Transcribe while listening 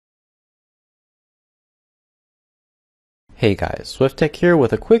Hey guys, SwiftTech here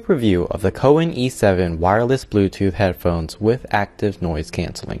with a quick review of the COWIN E7 wireless Bluetooth headphones with active noise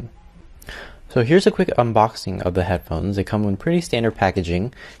cancelling. So here's a quick unboxing of the headphones. They come in pretty standard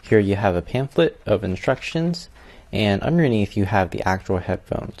packaging. Here you have a pamphlet of instructions, and underneath you have the actual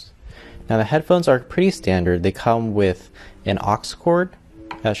headphones. Now the headphones are pretty standard. They come with an aux cord,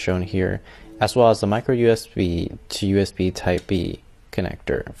 as shown here, as well as the micro USB to USB Type-B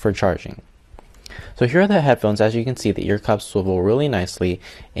connector for charging. So here are the headphones. As you can see, the ear cups swivel really nicely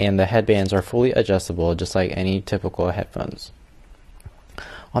and the headbands are fully adjustable just like any typical headphones.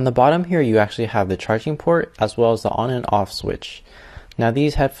 On the bottom here you actually have the charging port as well as the on and off switch. Now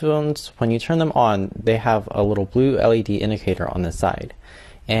these headphones, when you turn them on, they have a little blue LED indicator on the side.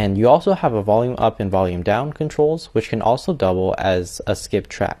 And you also have a volume up and volume down controls, which can also double as a skip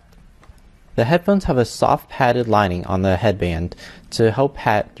track. The headphones have a soft padded lining on the headband to help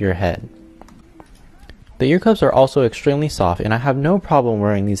pat your head. The ear cups are also extremely soft, and I have no problem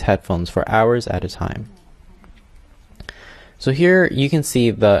wearing these headphones for hours at a time. So here you can see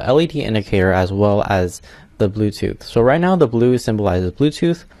the LED indicator as well as the Bluetooth. So right now the blue symbolizes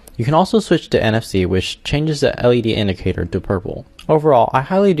Bluetooth. You can also switch to NFC, which changes the LED indicator to purple. Overall, I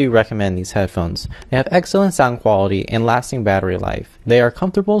highly do recommend these headphones. They have excellent sound quality and lasting battery life. They are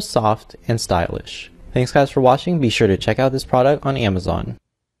comfortable, soft, and stylish. Thanks guys for watching. Be sure to check out this product on Amazon.